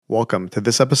Welcome to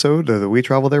this episode of the We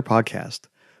Travel There podcast.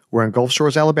 We're in Gulf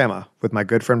Shores, Alabama with my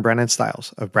good friend Brandon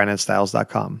Stiles of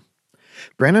BrandonStiles.com.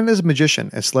 Brandon is a magician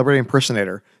and celebrity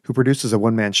impersonator who produces a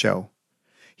one-man show.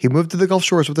 He moved to the Gulf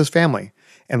Shores with his family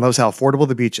and loves how affordable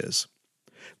the beach is.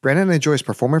 Brandon enjoys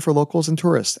performing for locals and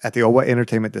tourists at the Owa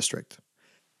Entertainment District.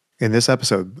 In this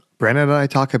episode, Brandon and I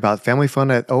talk about family fun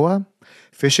at Owa,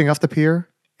 fishing off the pier,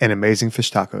 and amazing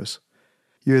fish tacos.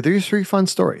 You hear these three fun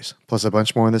stories, plus a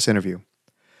bunch more in this interview.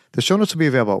 The show notes will be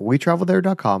available at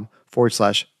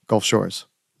wetravelthere.com/Gulf Shores.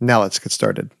 Now let's get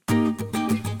started.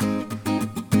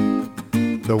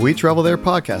 The We Travel There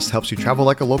podcast helps you travel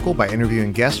like a local by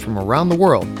interviewing guests from around the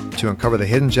world to uncover the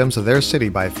hidden gems of their city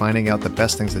by finding out the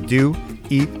best things to do,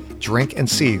 eat, drink, and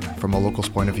see from a local's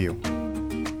point of view.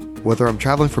 Whether I'm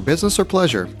traveling for business or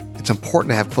pleasure, it's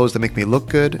important to have clothes that make me look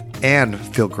good and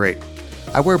feel great.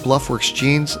 I wear Bluffworks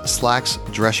jeans, slacks,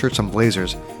 dress shirts, and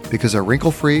blazers because they're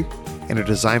wrinkle-free and are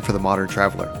designed for the modern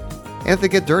traveler. And if they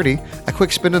get dirty, a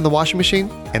quick spin in the washing machine,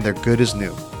 and they're good as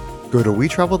new. Go to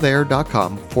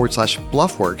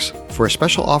wetravelthere.com/Bluffworks for a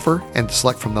special offer and to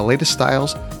select from the latest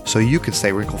styles so you can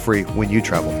stay wrinkle-free when you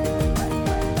travel.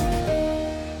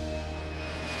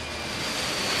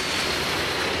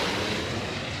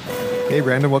 Hey,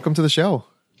 Brandon, welcome to the show.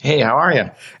 Hey, how are you?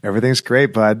 Everything's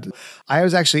great, bud. I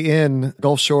was actually in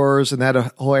Gulf Shores and that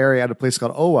whole area at a place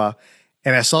called Owa,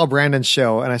 and I saw Brandon's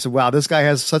show, and I said, wow, this guy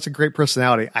has such a great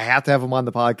personality. I have to have him on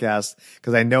the podcast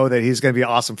because I know that he's going to be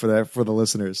awesome for the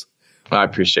listeners. Well, I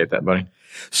appreciate that, buddy.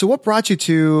 So what brought you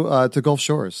to Gulf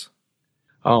Shores?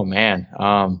 Oh, man.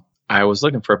 I was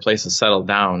looking for a place to settle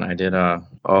down. I did a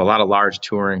lot of large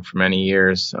touring for many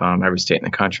years, every state in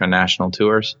the country on national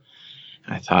tours.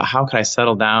 I thought, how could I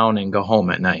settle down and go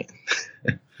home at night?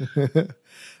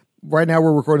 Right now,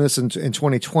 we're recording this in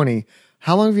 2020.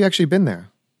 How long have you actually been there?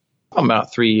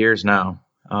 About 3 years now.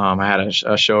 I had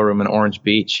a showroom in Orange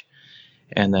Beach,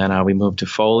 and then we moved to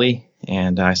Foley,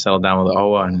 and I settled down with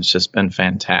Owa, and it's just been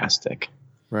fantastic.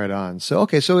 Right on. So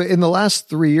in the last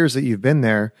 3 years that you've been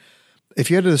there, if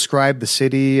you had to describe the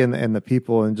city and the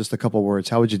people in just a couple words,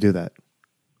 how would you do that?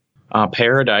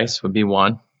 Paradise would be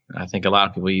one. I think a lot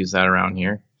of people use that around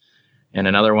here. And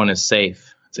another one is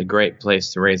safe. It's a great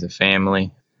place to raise a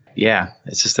family. Yeah,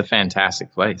 it's just a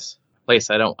fantastic place. I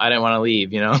didn't want to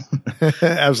leave, you know?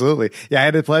 Absolutely. Yeah, I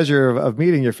had the pleasure of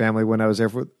meeting your family when I was there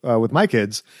with my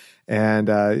kids, and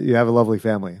you have a lovely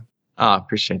family. Oh, I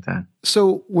appreciate that.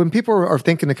 So when people are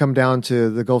thinking to come down to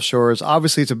the Gulf Shores,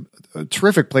 obviously it's a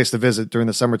terrific place to visit during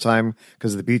the summertime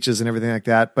because of the beaches and everything like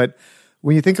that. But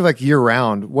when you think of like year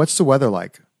round, what's the weather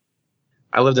like?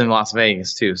 I lived in Las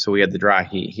Vegas too, so we had the dry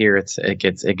heat. Here it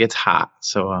gets hot.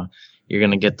 So you're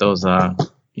going to get those 3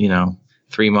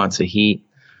 months of heat,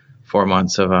 4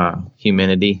 months of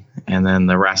humidity, and then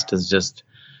the rest is just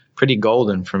pretty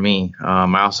golden for me.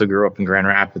 I also grew up in Grand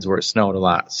Rapids where it snowed a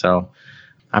lot, so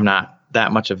I'm not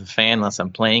that much of a fan unless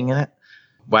I'm playing in it.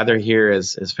 Weather here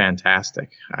is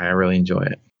fantastic. I really enjoy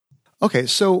it. Okay,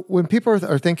 so when people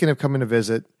are thinking of coming to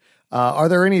visit, are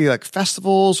there any like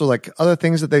festivals or like other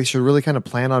things that they should really kind of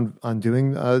plan on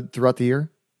doing throughout the year?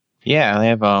 Yeah, they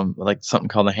have like something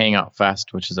called the Hangout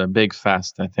Fest, which is a big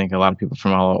fest. I think a lot of people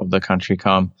from all over the country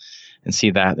come and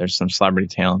see that. There's some celebrity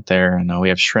talent there, and we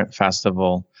have Shrimp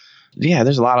Festival. Yeah,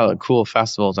 there's a lot of cool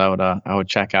festivals I would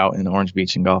check out in Orange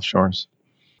Beach and Gulf Shores.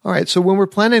 All right, so when we're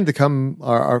planning to come,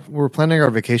 we're planning our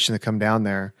vacation to come down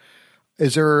there.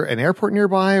 Is there an airport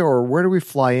nearby, or where do we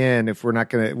fly in if we're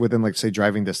not going to within, like, say,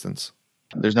 driving distance?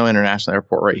 There's no international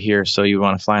airport right here, so you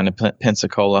want to fly into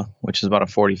Pensacola, which is about a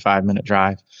 45-minute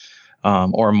drive,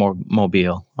 or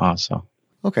Mobile also.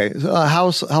 Okay, so,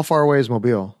 how far away is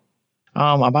Mobile?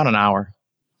 About an hour.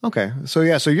 Okay, so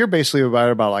you're basically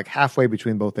about like halfway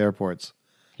between both airports.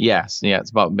 Yes, yeah, it's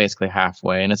about basically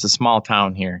halfway, and it's a small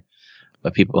town here,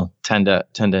 but people tend to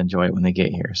enjoy it when they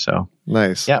get here. So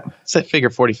nice. Yep, so figure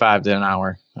 45 to an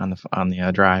hour on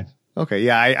the drive. Okay,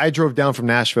 yeah, I drove down from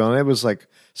Nashville, and it was like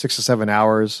 6 to 7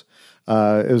 hours.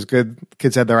 It was good.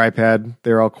 Kids had their iPad;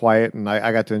 they were all quiet, and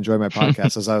I got to enjoy my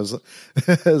podcast as I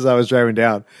was driving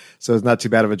down. So it's not too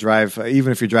bad of a drive,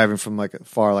 even if you're driving from like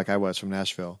far, like I was from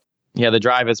Nashville. Yeah, the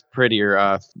drive is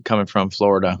prettier coming from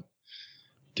Florida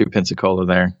through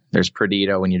Pensacola. There's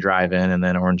Perdido when you drive in, and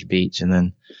then Orange Beach, and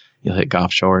then you'll hit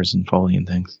Gulf Shores and Foley and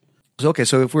things. Okay,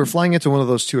 so if we're flying into one of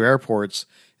those two airports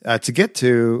to get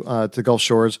to Gulf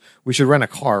Shores, we should rent a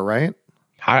car, right?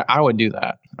 I would do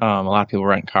that. A lot of people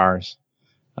rent cars,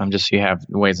 just so you have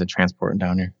ways of transporting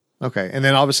down here. Okay, and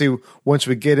then obviously once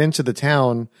we get into the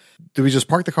town, do we just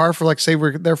park the car for like, say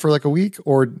we're there for like a week,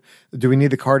 or do we need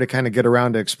the car to kind of get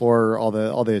around to explore all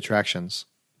the attractions?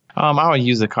 I would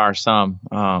use the car some,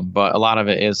 but a lot of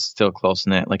it is still close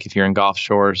knit. Like if you're in Gulf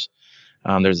Shores,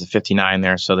 there's a 59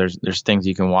 there, so there's things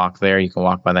you can walk there. You can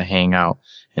walk by the hangout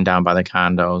and down by the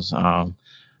condos.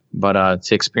 But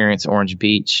to experience Orange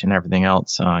Beach and everything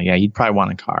else, yeah, you'd probably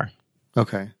want a car.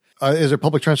 Okay. Is there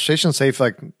public transportation safe?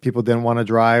 Like people didn't want to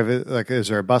drive? Like, is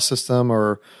there a bus system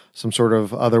or some sort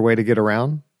of other way to get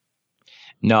around?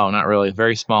 No, not really.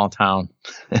 Very small town.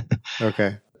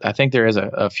 Okay. I think there is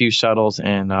a few shuttles,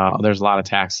 and there's a lot of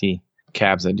taxi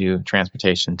cabs that do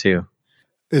transportation too.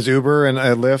 Is Uber and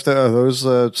Lyft, are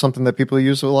those something that people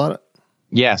use a lot?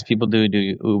 Yes, people do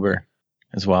Uber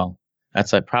as well.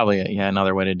 That's probably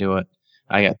another way to do it.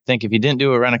 I think if you didn't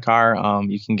rent a car,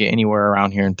 you can get anywhere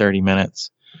around here in 30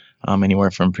 minutes, anywhere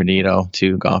from Perdido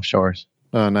to Gulf Shores.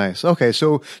 Oh, nice. Okay,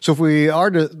 so if we are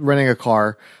renting a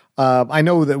car, I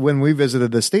know that when we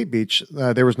visited the State Beach,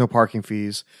 there was no parking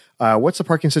fees. What's the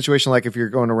parking situation like if you're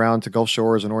going around to Gulf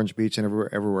Shores and Orange Beach and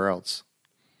everywhere else?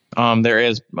 There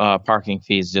is parking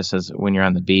fees just as when you're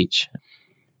on the beach.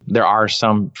 There are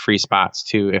some free spots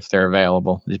too if they're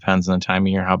available. It depends on the time of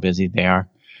year, how busy they are.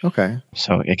 Okay.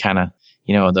 So it kind of,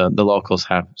 the locals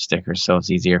have stickers, so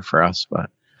it's easier for us. But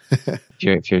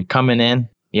if you're coming in,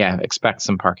 expect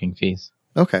some parking fees.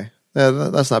 Okay.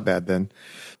 That's not bad then.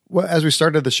 Well, as we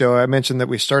started the show, I mentioned that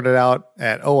we started out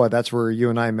at OWA. That's where you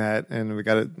and I met, and we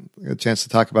got a chance to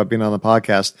talk about being on the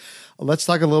podcast. Let's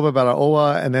talk a little bit about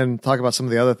OWA and then talk about some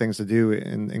of the other things to do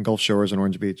in Gulf Shores and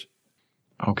Orange Beach.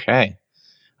 Okay.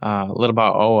 A little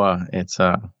about OWA. It's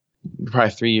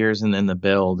probably 3 years in the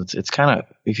build. It's kind of,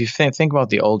 if you think about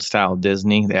the old style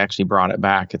Disney, they actually brought it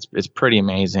back. It's pretty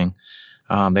amazing.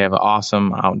 They have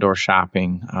awesome outdoor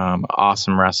shopping,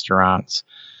 awesome restaurants,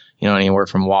 anywhere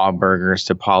from Wahlburgers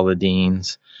to Paula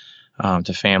Deen's,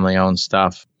 to family owned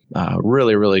stuff.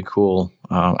 Really, really cool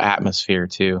atmosphere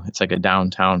too. It's like a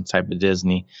downtown type of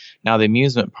Disney. Now the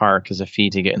amusement park is a fee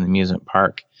to get in the amusement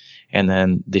park, and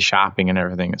then the shopping and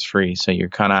everything is free. So you're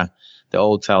kind of, the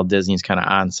old style Disney's kind of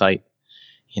on site,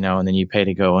 and then you pay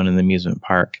to go in the amusement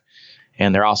park.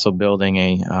 And they're also building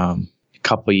a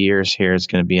couple of years here. It's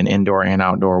going to be an indoor and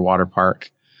outdoor water park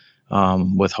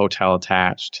with hotel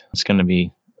attached. It's going to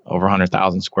be over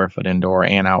 100,000 square foot indoor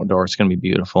and outdoor. It's going to be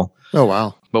beautiful. Oh,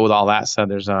 wow. But with all that said,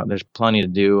 there's plenty to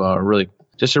do. Really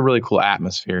cool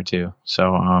atmosphere too.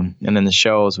 So, and then the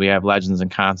shows, we have Legends in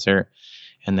Concert,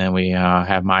 and then we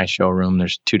have my showroom.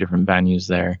 There's 2 different venues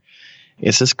there.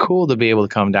 It's just cool to be able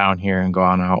to come down here and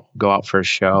go out for a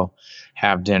show,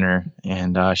 have dinner,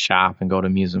 and shop and go to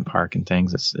amusement park and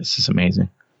things. It's just amazing.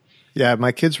 Yeah,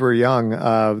 my kids were young.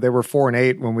 They were 4 and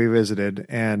 8 when we visited,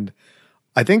 and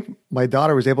I think my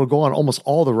daughter was able to go on almost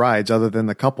all the rides other than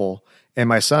the couple. And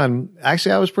my son,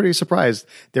 actually, I was pretty surprised.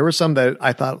 There were some that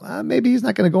I thought maybe he's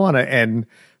not going to go on it, and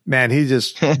man, he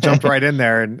just jumped right in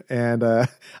there, and I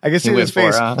can see his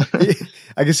face.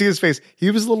 I can see his face. He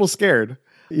was a little scared,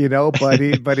 but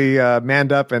he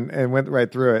manned up and went right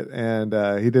through it,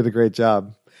 and he did a great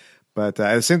job. But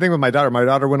the same thing with my daughter. My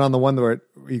daughter went on the one where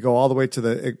you go all the way to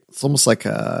it's almost like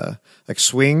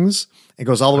swings. It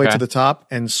goes all the way to the top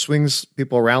and swings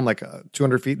people around like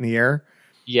 200 feet in the air.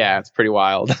 Yeah, it's pretty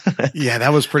wild. Yeah,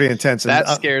 that was pretty intense. That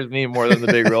scares me more than the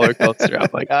big roller coaster. I'm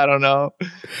like, I don't know.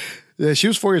 Yeah, she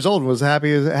was 4 years old and was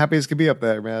happy as could be up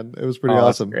there, man. It was pretty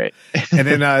awesome. Great. And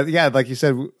then, like you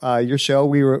said, your show,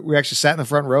 we actually sat in the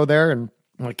front row there, and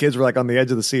my kids were like on the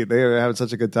edge of the seat. They were having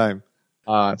such a good time.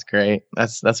 Oh, it's great.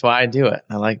 That's why I do it.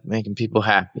 I like making people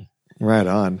happy. Right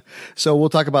on. So we'll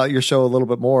talk about your show a little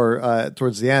bit more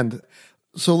towards the end.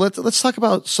 So let's talk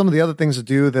about some of the other things to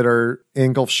do that are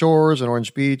in Gulf Shores and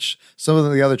Orange Beach. Some of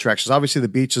the other attractions. Obviously, the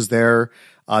beach is there.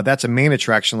 That's a main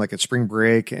attraction, like at spring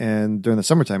break and during the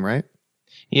summertime, right?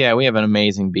 Yeah, we have an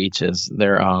amazing beaches.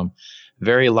 They're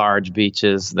very large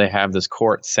beaches. They have this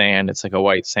quartz sand. It's like a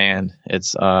white sand.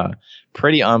 It's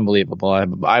pretty unbelievable.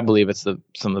 I believe it's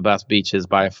some of the best beaches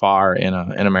by far in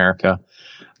America.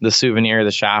 The souvenir,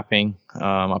 the shopping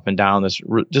up and down, this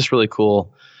just really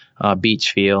cool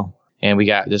beach feel. And we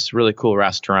got just really cool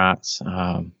restaurants,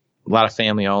 a lot of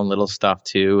family owned little stuff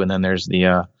too. And then there's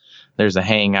the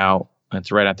hangout.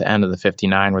 It's right at the end of the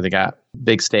 59 where they got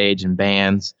big stage and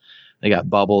bands. They got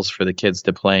bubbles for the kids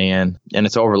to play in, and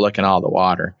it's overlooking all the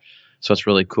water. So it's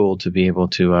really cool to be able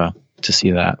to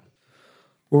see that.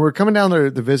 Well, we're coming down there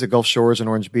to visit Gulf Shores and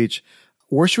Orange Beach.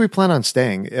 Where should we plan on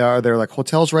staying? Are there like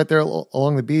hotels right there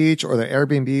along the beach, or the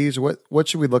Airbnbs? What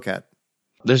should we look at?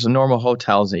 There's the normal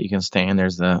hotels that you can stay in.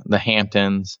 There's the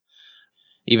Hamptons.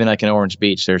 Even like in Orange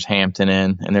Beach, there's Hampton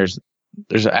Inn, and there's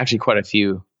actually quite a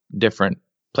few different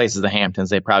places. The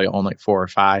Hamptons, they probably own like 4 or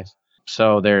 5.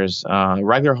 So there's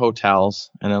regular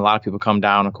hotels, and then a lot of people come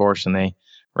down, of course, and they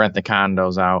rent the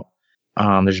condos out.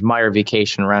 There's Meyer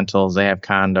Vacation Rentals. They have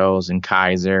condos in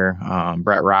Kaiser,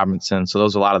 Brett Robinson. So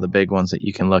those are a lot of the big ones that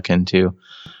you can look into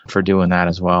for doing that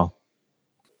as well.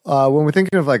 When we're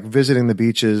thinking of like visiting the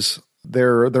beaches,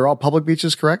 they're all public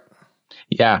beaches, correct?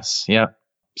 Yes. Yep.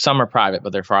 Some are private,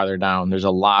 but they're farther down. There's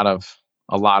a lot of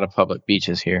public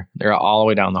beaches here. They're all the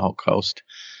way down the whole coast.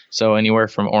 So anywhere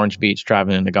from Orange Beach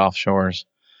driving into Gulf Shores,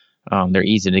 they're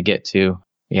easy to get to.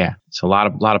 Yeah. It's a lot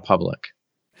of public.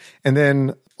 And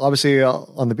then obviously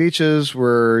on the beaches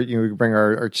where we bring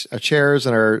our chairs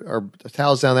and our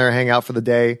towels down there, hang out for the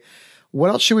day. What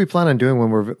else should we plan on doing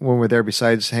when we're there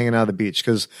besides hanging out at the beach?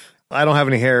 Because I don't have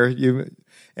any hair,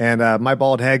 and my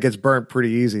bald head gets burnt pretty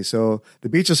easy. So the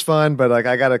beach is fun, but like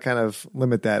I got to kind of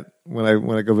limit that when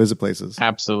I go visit places.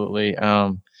 Absolutely.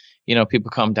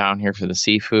 People come down here for the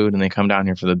seafood and they come down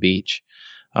here for the beach.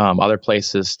 Other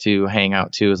places to hang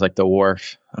out too is like the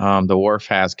Wharf. The Wharf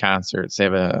has concerts. They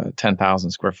have a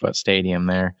 10,000 square foot stadium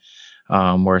there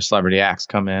where celebrity acts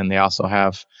come in. They also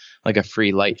have like a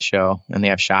free light show, and they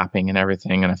have shopping and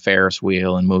everything, and a Ferris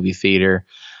wheel and movie theater.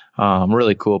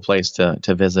 Really cool place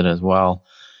to visit as well.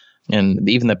 And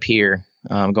even the pier,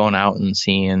 going out and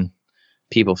seeing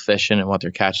people fishing and what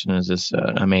they're catching is just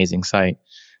an amazing sight.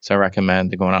 So I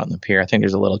recommend going out on the pier. I think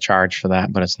there's a little charge for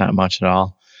that, but it's not much at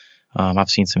all.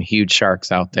 I've seen some huge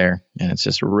sharks out there, and it's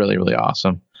just really, really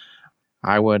awesome.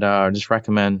 I would just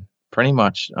recommend pretty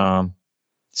much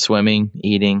swimming,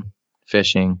 eating,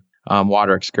 fishing,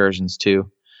 water excursions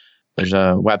too. There's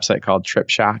a website called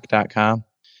tripshock.com.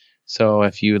 So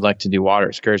if you would like to do water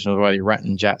excursions, whether you're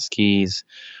renting jet skis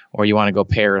or you want to go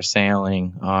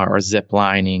parasailing or zip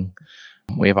lining,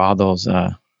 we have all those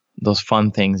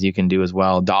fun things you can do as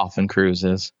well. Dolphin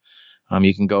cruises.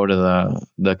 You can go to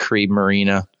the Crebe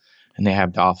Marina, and they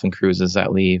have dolphin cruises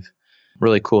that leave.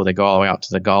 Really cool. They go all the way out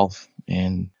to the Gulf,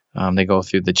 and they go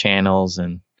through the channels,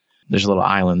 and there's little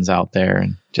islands out there,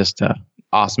 and just an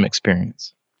awesome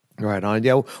experience. Right on.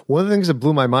 Yeah. One of the things that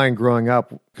blew my mind growing up,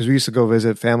 because we used to go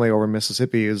visit family over in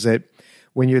Mississippi, is that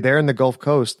when you're there in the Gulf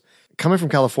Coast, coming from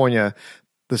California,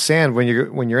 the sand when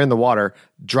you're in the water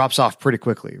drops off pretty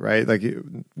quickly, right? Like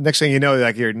next thing you know,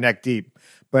 like you're neck deep.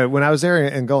 But when I was there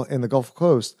in the Gulf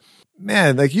Coast,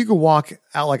 man, like you could walk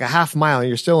out like a half mile and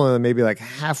you're still in maybe like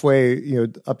halfway,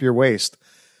 up your waist.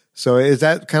 So is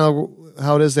that kind of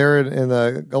how it is there in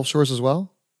the Gulf Shores as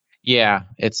well? Yeah,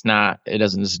 it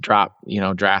doesn't just drop,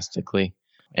 drastically.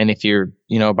 And if you're,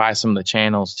 by some of the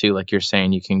channels too, like you're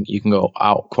saying, you can go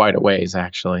out quite a ways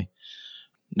actually.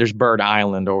 There's Bird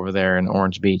Island over there in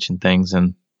Orange Beach and things,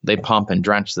 and they pump and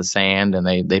drench the sand, and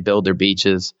they build their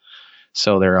beaches.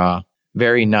 So they're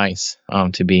very nice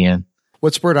to be in.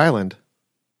 What's Bird Island?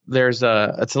 It's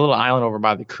a little island over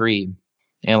by the Crebe,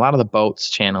 and a lot of the boats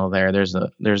channel there. There's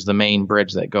the main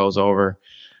bridge that goes over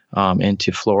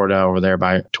into Florida over there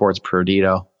towards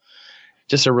Perdido.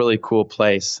 Just a really cool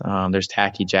place. There's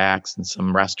tacky jacks and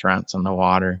some restaurants on the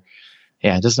water.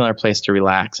 Yeah, just another place to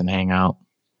relax and hang out.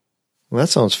 Well, that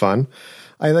sounds fun.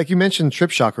 Like you mentioned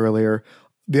Trip Shock earlier.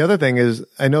 The other thing is,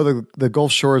 I know the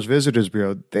Gulf Shores Visitors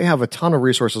Bureau, they have a ton of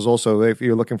resources also if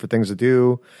you're looking for things to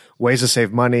do, ways to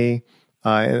save money,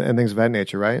 and things of that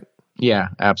nature, right? Yeah,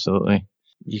 absolutely.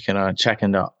 You can check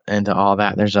into all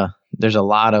that. There's a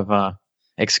lot of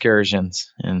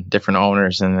excursions and different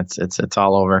owners, and it's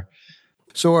all over.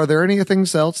 So are there any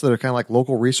things else that are kind of like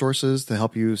local resources to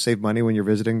help you save money when you're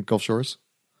visiting Gulf Shores?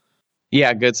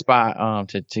 Yeah, a good spot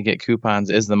to get coupons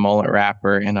is the Mullet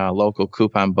Wrapper and local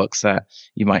coupon books that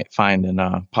you might find in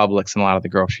Publix and a lot of the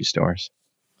grocery stores.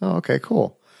 Oh, okay,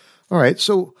 cool. All right.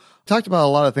 So talked about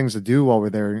a lot of things to do while we're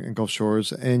there in Gulf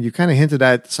Shores, and you kind of hinted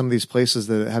at some of these places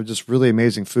that have just really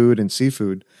amazing food and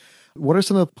seafood. What are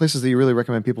some of the places that you really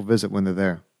recommend people visit when they're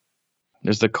there?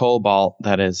 There's the Cobalt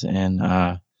that is in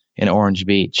Orange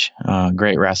Beach.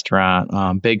 Great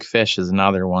restaurant. Big Fish is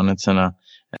another one.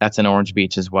 That's in Orange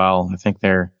Beach as well. I think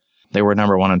they were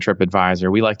number one on TripAdvisor.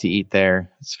 We like to eat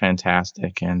there. It's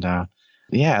fantastic. And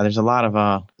there's a lot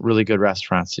of really good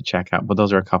restaurants to check out, but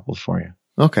those are a couple for you.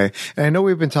 Okay. And I know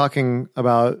we've been talking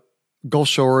about Gulf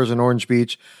Shores and Orange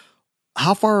Beach.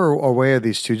 How far away are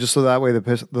these two? Just so that way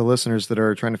the listeners that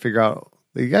are trying to figure out,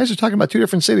 you guys are talking about two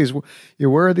different cities.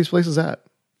 Where are these places at?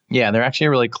 Yeah, they're actually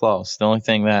really close. The only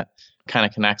thing that kind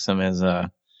of connects them is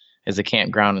a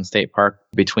campground and state park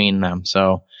between them.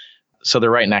 So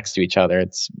they're right next to each other.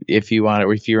 If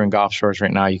you're in Gulf Shores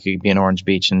right now, you could be in Orange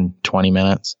Beach in 20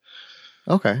 minutes.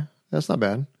 Okay. That's not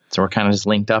bad. So we're kind of just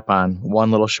linked up on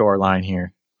one little shoreline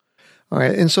here. All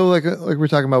right. And so like we're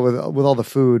talking about with all the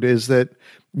food is that,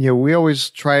 we always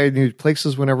try new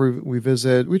places whenever we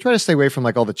visit. We try to stay away from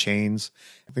like all the chains,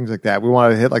 things like that. We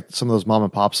want to hit like some of those mom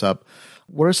and pops up.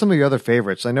 What are some of your other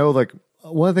favorites? I know like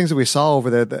one of the things that we saw over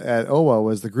there at Owa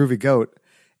was the Groovy Goat,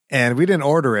 and we didn't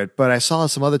order it, but I saw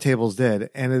some other tables did,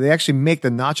 and they actually make the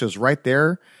nachos right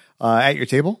there at your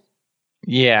table.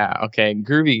 Yeah. Okay.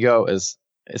 Groovy Goat is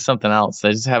something else.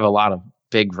 They just have a lot of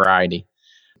big variety.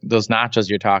 Those nachos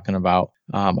you're talking about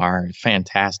are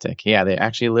fantastic. Yeah, they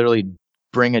actually literally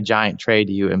bring a giant tray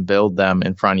to you and build them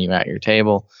in front of you at your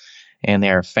table, and they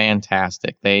are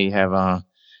fantastic. They have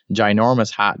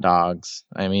ginormous hot dogs.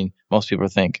 I mean, most people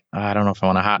think, I don't know if I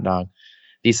want a hot dog.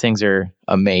 These things are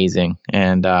amazing,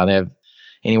 and they have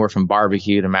anywhere from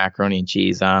barbecue to macaroni and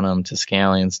cheese on them to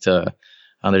scallions to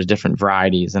there's different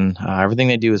varieties, and everything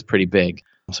they do is pretty big.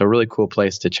 So a really cool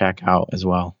place to check out as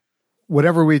well.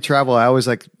 Whenever we travel, I always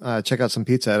like check out some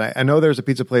pizza. And I know there's a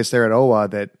pizza place there at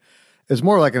Owa that is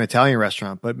more like an Italian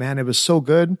restaurant, but man, it was so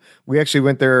good. We actually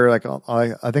went there like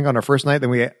I think on our first night. Then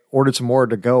we ordered some more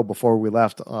to go before we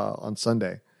left on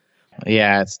Sunday.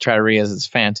 Yeah, it's Trattoria's. It's a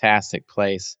fantastic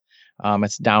place.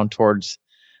 It's down towards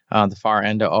the far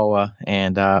end of Owa,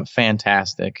 and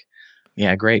fantastic.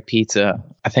 Yeah, great pizza.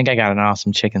 I think I got an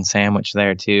awesome chicken sandwich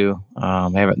there too.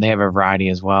 They have a variety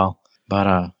as well,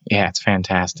 but yeah, it's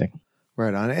fantastic.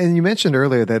 Right on. And you mentioned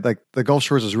earlier that like the Gulf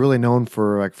Shores is really known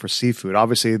for seafood.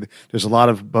 Obviously, there's a lot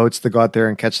of boats that go out there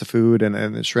and catch the food and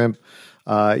the shrimp,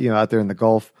 out there in the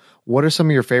Gulf. What are some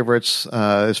of your favorites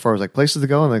as far as like places to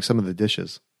go and like some of the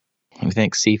dishes? I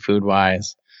think seafood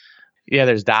wise, yeah,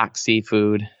 there's Dock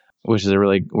Seafood, which is a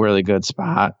really, really good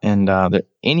spot. And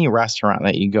any restaurant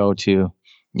that you go to,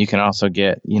 you can also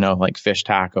get, like fish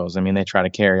tacos. I mean, they try to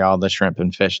carry all the shrimp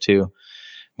and fish too.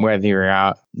 Whether you're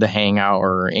out the Hangout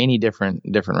or any different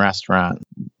restaurant,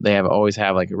 they always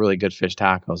have like really good fish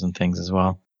tacos and things as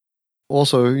well.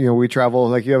 Also, we travel,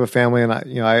 like you have a family, and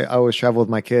I always travel with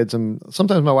my kids, and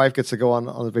sometimes my wife gets to go on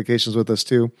the vacations with us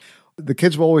too. The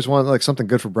kids will always want like something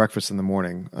good for breakfast in the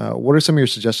morning. What are some of your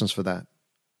suggestions for that?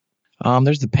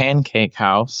 There's the Pancake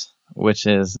House, which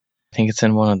is, I think it's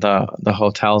in one of the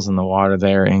hotels in the water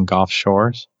there in Gulf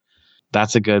Shores.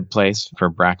 That's a good place for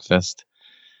breakfast.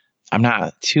 I'm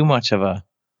not too much of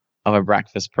a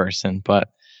breakfast person, but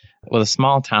with a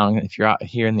small town, if you're out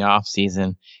here in the off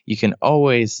season, you can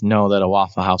always know that a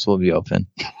Waffle House will be open.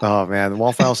 Oh man, the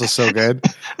Waffle House is so good.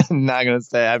 I'm not gonna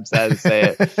say. I'm sad to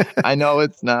say it. I know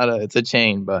it's a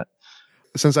chain, but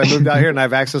since I moved out here and I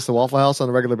have access to Waffle House on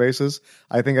a regular basis,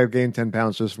 I think I've gained 10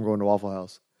 pounds just from going to Waffle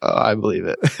House. Oh, I believe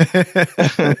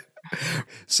it.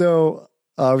 So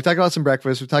we talked about some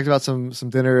breakfast. We talked about some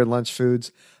dinner and lunch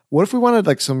foods. What if we wanted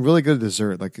like some really good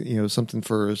dessert, like, something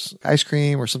for ice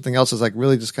cream or something else that's like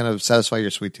really just kind of satisfy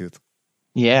your sweet tooth?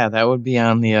 Yeah, that would be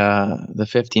on the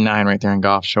 59 right there in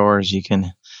Gulf Shores. You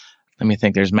can, let me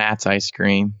think, there's Matt's Ice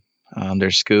Cream.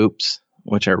 There's Scoops,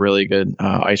 which are really good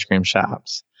ice cream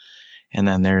shops. And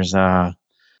then there's, I'm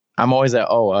always at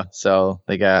Owa, so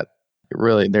they got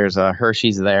there's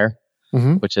Hershey's there,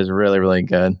 which is really, really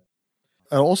good.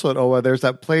 Also at Owa, there's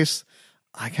that place,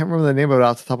 I can't remember the name of it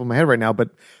off the top of my head right now, but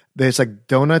there's like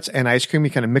donuts and ice cream.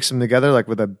 You kind of mix them together, like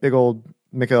with a big old,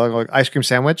 make it like ice cream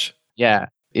sandwich. Yeah.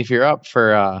 If you're up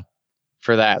for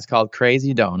that, it's called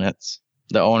Crazy Donuts.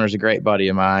 The owner's a great buddy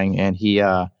of mine, and he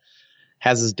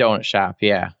has his donut shop.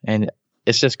 Yeah. And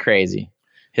it's just crazy.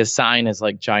 His sign is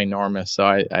like ginormous. So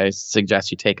I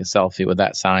suggest you take a selfie with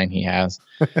that sign he has,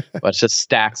 but it's just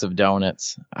stacks of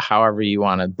donuts, however you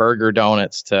want it, burger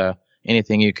donuts to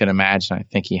anything you can imagine. I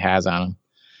think he has on them.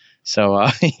 So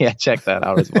yeah, check that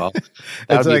out as well.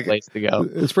 That would be a place to go.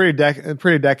 It's pretty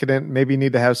decadent. Maybe you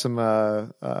need to have some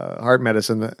heart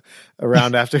medicine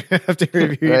around after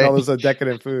you eat all this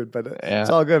decadent food. But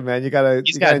It's all good, man. You gotta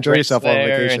enjoy yourself on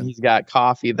vacation. And he's got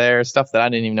coffee there, stuff that I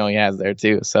didn't even know he has there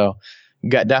too. So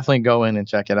definitely go in and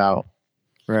check it out.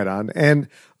 Right on. And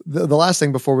the last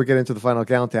thing before we get into the final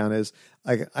countdown is,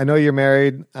 I know you're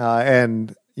married,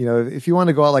 and if you want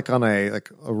to go out like on a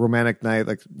romantic night,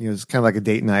 like, it's kind of like a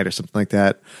date night or something like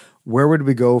that, where would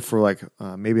we go for like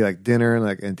maybe like dinner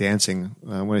and dancing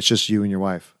when it's just you and your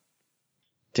wife?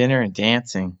 Dinner and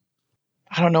dancing.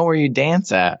 I don't know where you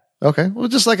dance at. Okay. Well,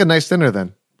 just like a nice dinner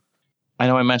then. I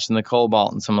know I mentioned the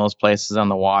Cobalt and some of those places on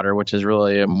the water, which is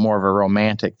really more of a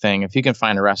romantic thing. If you can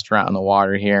find a restaurant on the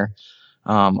water here,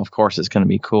 of course it's going to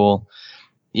be cool.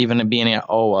 Even being at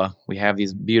Owa, we have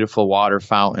these beautiful water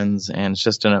fountains, and it's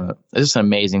just an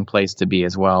amazing place to be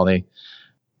as well.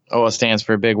 Owa stands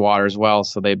for big water as well,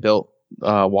 so they built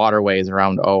waterways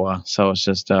around Owa. So it's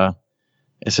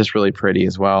just really pretty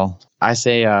as well. I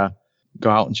say go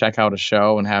out and check out a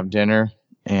show and have dinner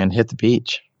and hit the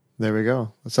beach. There we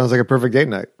go. That sounds like a perfect date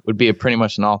night. Would be pretty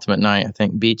much an ultimate night. I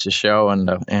think beach, a show,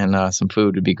 and some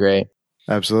food would be great.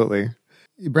 Absolutely.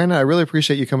 Brandon, I really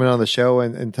appreciate you coming on the show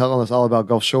and telling us all about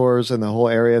Gulf Shores and the whole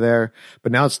area there.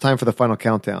 But now it's time for the final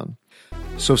countdown.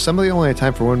 So if somebody only had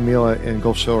time for one meal in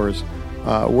Gulf Shores,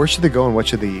 where should they go and what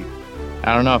should they eat?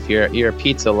 I don't know if you're a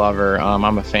pizza lover.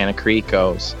 I'm a fan of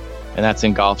Crico's, and that's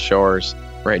in Gulf Shores,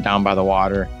 right down by the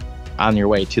water, on your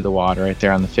way to the water, right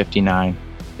there on the 59.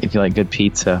 If you like good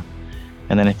pizza.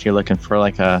 And then if you're looking for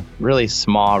like a really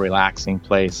small, relaxing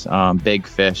place, Big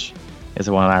Fish is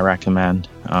the one I recommend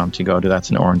to go to. That's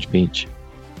in Orange Beach.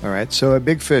 All right. So at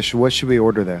Big Fish, what should we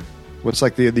order there? What's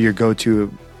like your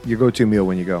go-to meal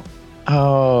when you go?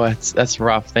 Oh, that's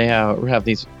rough. They have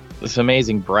this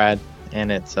amazing bread,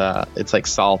 and it's like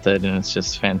salted, and it's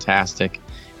just fantastic.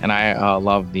 And I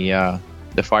love the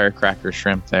firecracker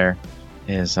shrimp. There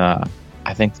is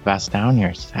I think the best down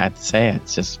here. I had to say it.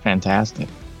 It's just fantastic.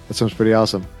 That sounds pretty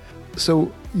awesome.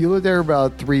 So you lived there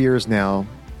about 3 years now.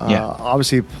 Yeah.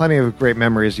 Obviously, plenty of great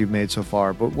memories you've made so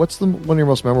far. But what's one of your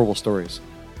most memorable stories?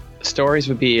 Stories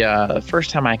would be the first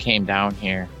time I came down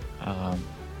here.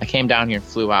 I came down here and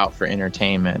flew out for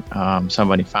entertainment.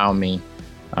 Somebody found me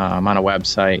on a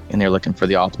website, and they're looking for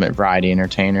the ultimate variety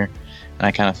entertainer. And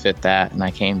I kind of fit that, and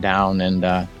I came down, and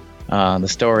the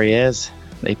story is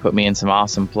they put me in some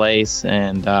awesome place,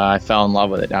 and I fell in love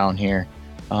with it down here.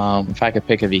 If I could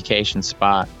pick a vacation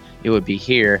spot, it would be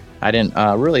here. I didn't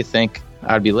really think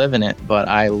I'd be living it, but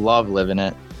I love living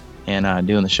it and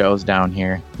doing the shows down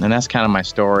here. And that's kind of my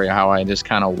story, how I just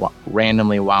kind of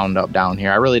randomly wound up down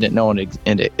here. I really didn't know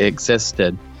it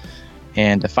existed.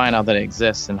 And to find out that it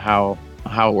exists and how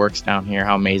it works down here,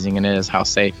 how amazing it is, how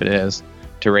safe it is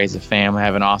to raise a family. I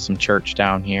have an awesome church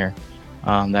down here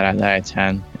that I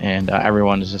attend, and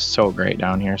everyone is just so great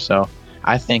down here. So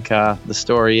I think the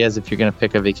story is, if you're going to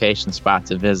pick a vacation spot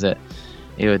to visit,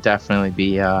 it would definitely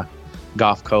be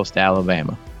Gulf Coast,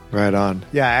 Alabama. Right on.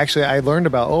 Yeah, actually, I learned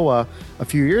about OWA a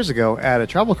few years ago at a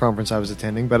travel conference I was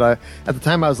attending. But at the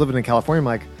time I was living in California, I'm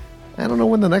like, I don't know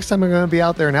when the next time I'm going to be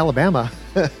out there in Alabama,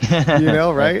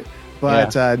 right?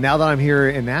 But now that I'm here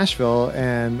in Nashville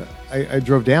and I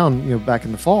drove down, back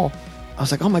in the fall, I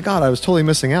was like, oh my God, I was totally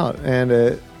missing out. And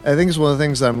I think it's one of the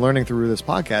things that I'm learning through this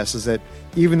podcast is that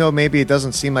even though maybe it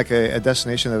doesn't seem like a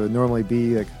destination that would normally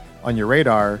be like on your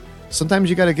radar, sometimes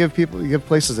you got to give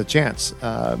places a chance.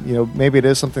 Maybe it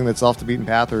is something that's off the beaten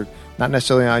path or not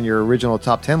necessarily on your original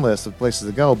top 10 list of places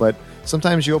to go, but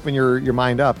sometimes you open your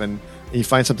mind up and you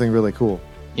find something really cool.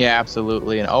 Yeah,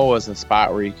 absolutely. And OWA is a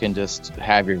spot where you can just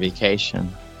have your vacation.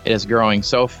 It is growing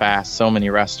so fast, so many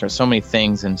restaurants, so many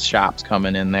things and shops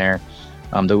coming in there.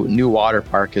 The new water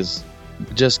park is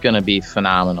just going to be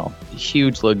phenomenal.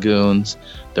 Huge lagoons.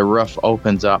 The roof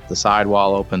opens up, the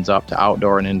sidewall opens up to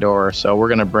outdoor and indoor. So we're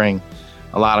going to bring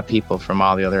a lot of people from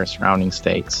all the other surrounding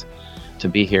states to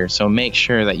be here. So make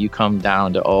sure that you come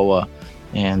down to OWA,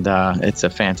 and it's a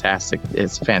fantastic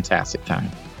time.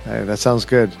 That sounds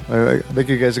good. I think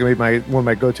you guys are going to be one of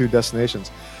my go-to destinations.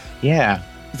 Yeah.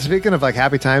 Speaking of like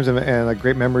happy times and like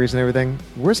great memories and everything,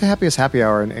 where's the happiest happy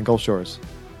hour in Gulf Shores?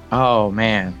 Oh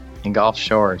man, in Gulf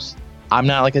Shores. I'm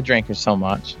not like a drinker so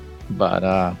much, but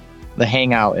the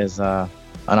Hangout is an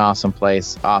awesome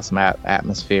place, awesome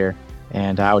atmosphere,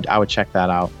 and I would check that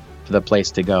out for the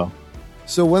place to go.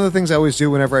 So one of the things I always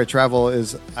do whenever I travel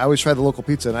is I always try the local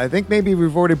pizza, and I think maybe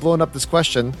we've already blown up this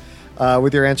question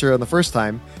with your answer on the first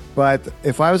time, but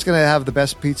if I was going to have the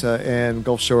best pizza in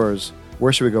Gulf Shores,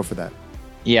 where should we go for that?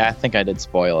 Yeah, I think I did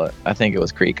spoil it. I think it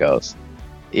was Crico's.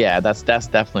 Yeah, that's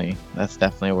definitely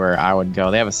where I would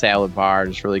go. They have a salad bar,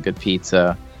 just really good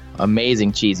pizza,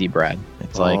 amazing cheesy bread.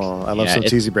 It's I love some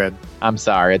cheesy bread. I'm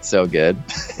sorry, it's so good.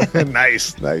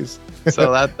 Nice.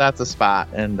 So that's a spot,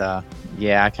 and I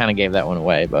kind of gave that one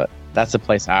away, but that's a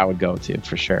place I would go to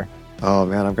for sure. Oh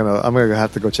man, I'm gonna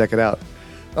have to go check it out.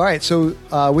 All right, so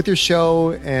with your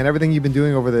show and everything you've been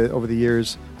doing over the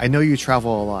years, I know you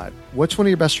travel a lot. What's one of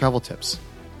your best travel tips?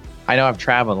 I know I've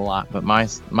traveled a lot, but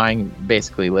mine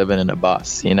basically living in a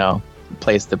bus,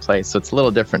 place to place. So it's a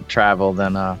little different travel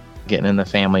than getting in the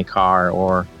family car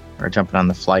or jumping on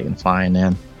the flight and flying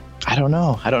in. I don't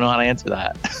know how to answer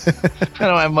that. I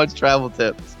don't have much travel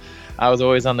tips. I was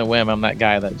always on the whim. I'm that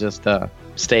guy that just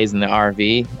stays in the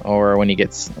RV, or when he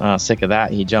gets sick of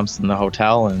that, he jumps in the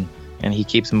hotel and he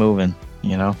keeps moving,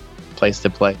 place to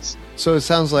place. So it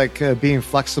sounds like being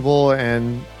flexible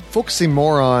and focusing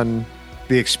more on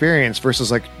the experience versus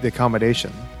like the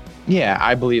accommodation. Yeah,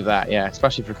 I believe that. Yeah,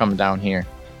 especially if you're coming down here.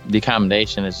 The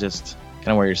accommodation is just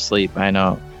kind of where you sleep. I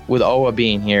know with OWA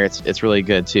being here, it's really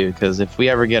good too, because if we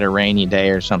ever get a rainy day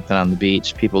or something on the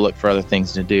beach, people look for other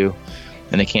things to do,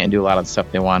 and they can't do a lot of the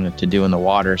stuff they wanted to do in the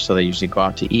water, so they usually go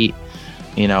out to eat,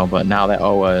 but now that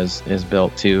OWA is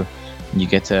built too, you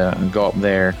get to go up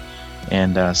there,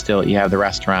 and still you have the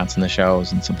restaurants and the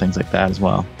shows and some things like that as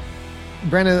well.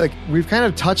 Brandon, we've kind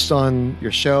of touched on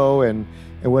your show and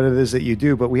what it is that you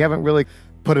do, but we haven't really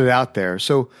put it out there.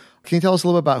 So can you tell us a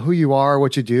little bit about who you are,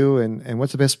 what you do, and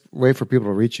what's the best way for people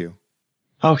to reach you?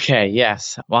 Okay,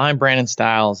 yes. Well, I'm Brandon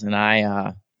Stiles, and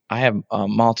I have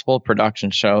multiple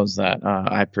production shows that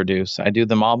I produce. I do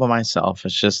them all by myself.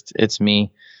 It's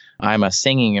me. I'm a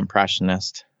singing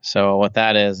impressionist. So what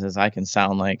that is I can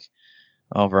sound like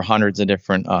over hundreds of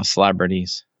different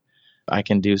celebrities. I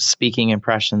can do speaking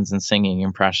impressions and singing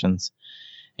impressions.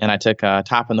 And I took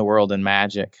top in the world in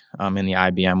magic in the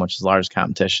IBM, which is the largest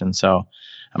competition. So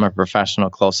I'm a professional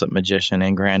close-up magician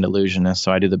and grand illusionist.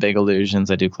 So I do the big illusions.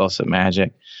 I do close-up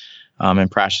magic,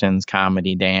 impressions,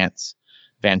 comedy, dance,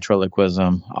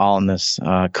 ventriloquism, all in this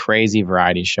crazy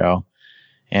variety show.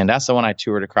 And that's the one I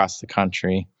toured across the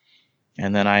country.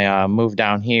 And then I moved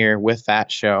down here with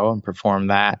that show and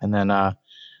performed that. And then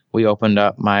we opened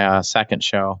up my second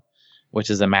show, which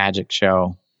is a magic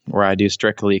show where I do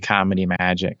strictly comedy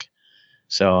magic.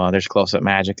 So there's close-up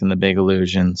magic and the big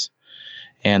illusions.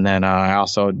 And then I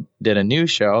also did a new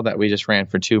show that we just ran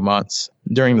for 2 months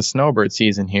during the snowbird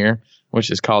season here,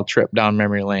 which is called Trip Down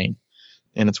Memory Lane.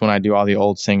 And it's when I do all the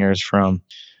old singers from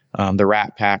the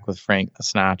Rat Pack with Frank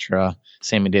Sinatra,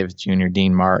 Sammy Davis Jr.,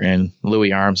 Dean Martin,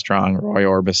 Louis Armstrong, Roy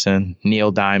Orbison,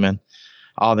 Neil Diamond,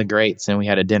 all the greats. And we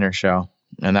had a dinner show,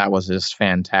 and that was just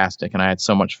fantastic. And I had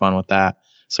so much fun with that.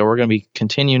 So we're going to be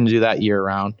continuing to do that year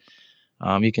round.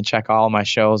 You can check all my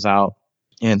shows out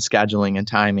and scheduling and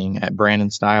timing at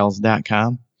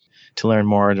brandonstiles.com to learn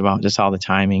more about just all the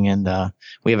timing. And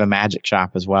we have a magic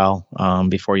shop as well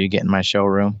before you get in my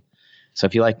showroom. So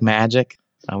if you like magic,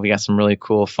 we got some really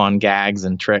cool, fun gags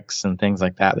and tricks and things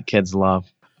like that the kids love.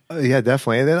 Yeah,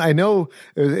 definitely. And then I know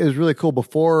it was really cool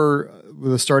before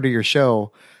the start of your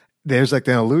show, there's an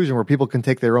illusion where people can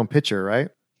take their own picture, right?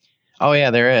 Oh,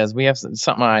 yeah, there is. We have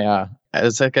something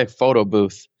it's like a photo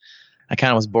booth. I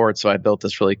kind of was bored, so I built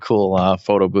this really cool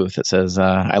photo booth that says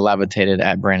I levitated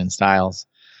at Brandon Stiles.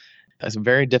 It's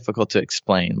very difficult to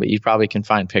explain, but you probably can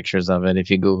find pictures of it if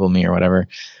you Google me or whatever.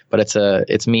 But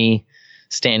it's me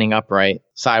standing upright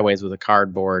sideways with a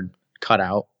cardboard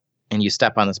cutout, and you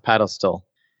step on this pedestal.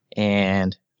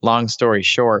 And long story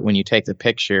short, when you take the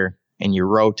picture and you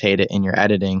rotate it in your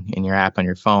editing in your app on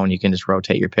your phone, you can just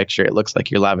rotate your picture. It looks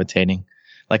like you're levitating,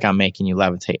 like I'm making you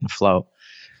levitate and float.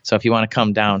 So if you want to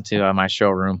come down to my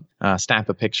showroom, snap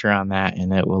a picture on that,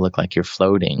 and it will look like you're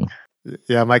floating.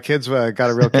 Yeah, my kids got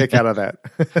a real kick out of that.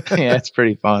 Yeah, it's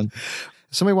pretty fun. If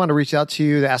somebody wanted to reach out to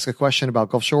you to ask a question about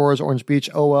Gulf Shores, Orange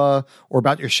Beach, OWA, or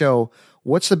about your show,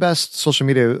 what's the best social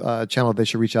media channel they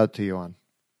should reach out to you on?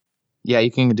 Yeah,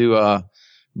 you can do a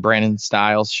Brandon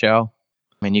Stiles show.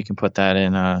 I mean, you can put that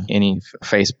in any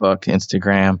Facebook,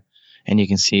 Instagram, and you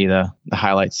can see the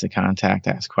highlights to contact,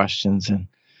 ask questions, and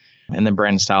then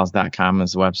brandonstiles.com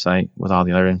is the website with all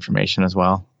the other information as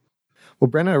well. Well,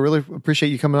 Brandon, I really appreciate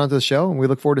you coming onto the show, and we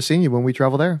look forward to seeing you when we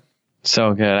travel there.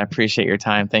 So good. I appreciate your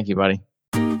time. Thank you, buddy.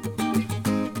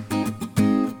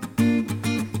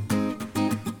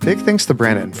 Big thanks to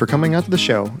Brandon for coming onto the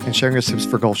show and sharing his tips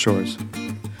for Gulf Shores.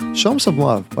 Show him some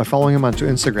love by following him on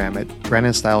Instagram at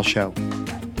Brandon Stiles Show.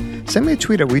 Send me a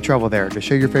tweet at We Travel There to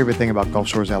share your favorite thing about Gulf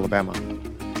Shores, Alabama.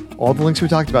 All the links we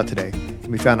talked about today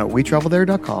can be found at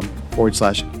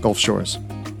wetravelthere.com/Gulf Shores.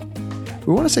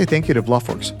 We want to say thank you to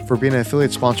Bluffworks for being an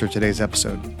affiliate sponsor of today's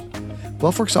episode.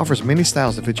 Bluffworks offers many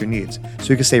styles to fit your needs, so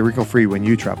you can stay wrinkle-free when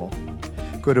you travel.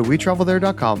 Go to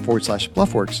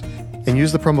wetravelthere.com/Bluffworks and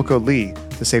use the promo code Lee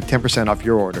to save 10% off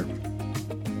your order.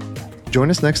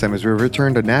 Join us next time as we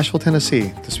return to Nashville,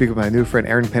 Tennessee to speak with my new friend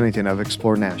Aaron Pennington of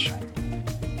Explore Nash.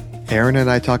 Aaron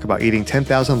and I talk about eating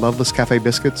 10,000 Loveless Cafe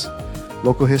biscuits,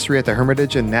 local history at the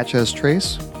Hermitage and Natchez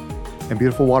Trace, and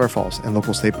beautiful waterfalls and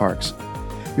local state parks.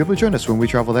 Be able to join us when we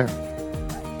travel there.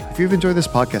 If you've enjoyed this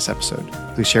podcast episode,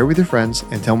 please share it with your friends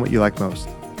and tell them what you like most.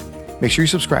 Make sure you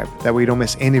subscribe, that way you don't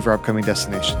miss any of our upcoming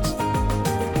destinations.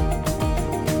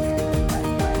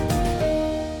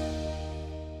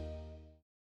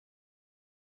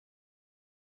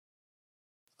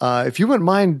 If you wouldn't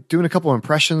mind doing a couple of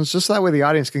impressions, just so that way the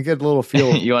audience can get a little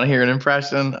feel. You want to hear an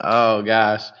impression? Oh,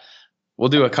 gosh. We'll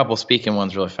do a couple speaking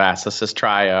ones really fast. Let's just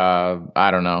try,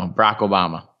 Barack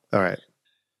Obama. All right.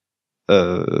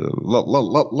 Let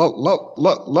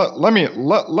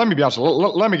me be honest.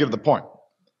 Let me give the point.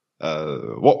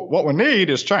 What we need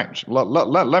is change.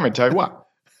 Let me tell you why.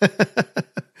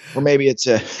 Or maybe it's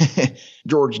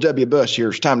George W. Bush here.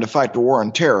 It's time to fight the war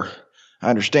on terror. I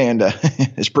understand.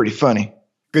 It's pretty funny.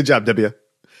 Good job, W.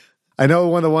 I know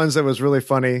one of the ones that was really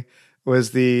funny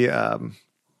was the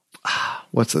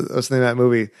what's the name of that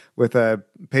movie with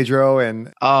Pedro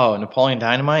and Oh, Napoleon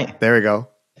Dynamite. there we go.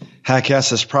 Heck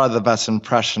yes, it's probably the best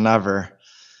impression ever.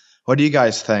 What do you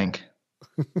guys think?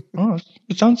 Oh,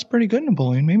 it sounds pretty good,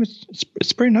 Napoleon. Maybe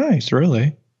it's pretty nice,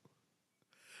 really.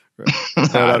 I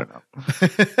don't know.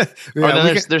 Yeah, Or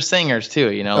then we there's singers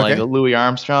too, you know, Okay. like Louis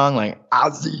Armstrong, like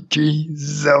I'll see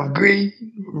trees of green,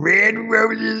 red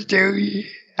roses too.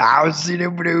 I'll see the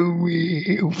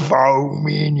bloom for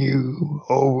me and you.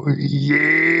 Oh,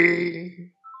 yeah.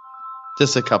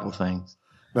 just a couple things.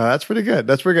 No, that's pretty good.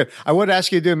 That's pretty good. I would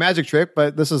ask you to do a magic trick,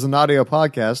 but this is an audio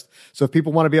podcast. So if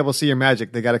people want to be able to see your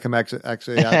magic, they got to come actually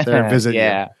out there and visit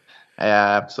yeah,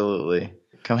 absolutely.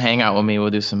 Come hang out with me. We'll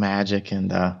do some magic,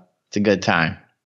 and it's a good time.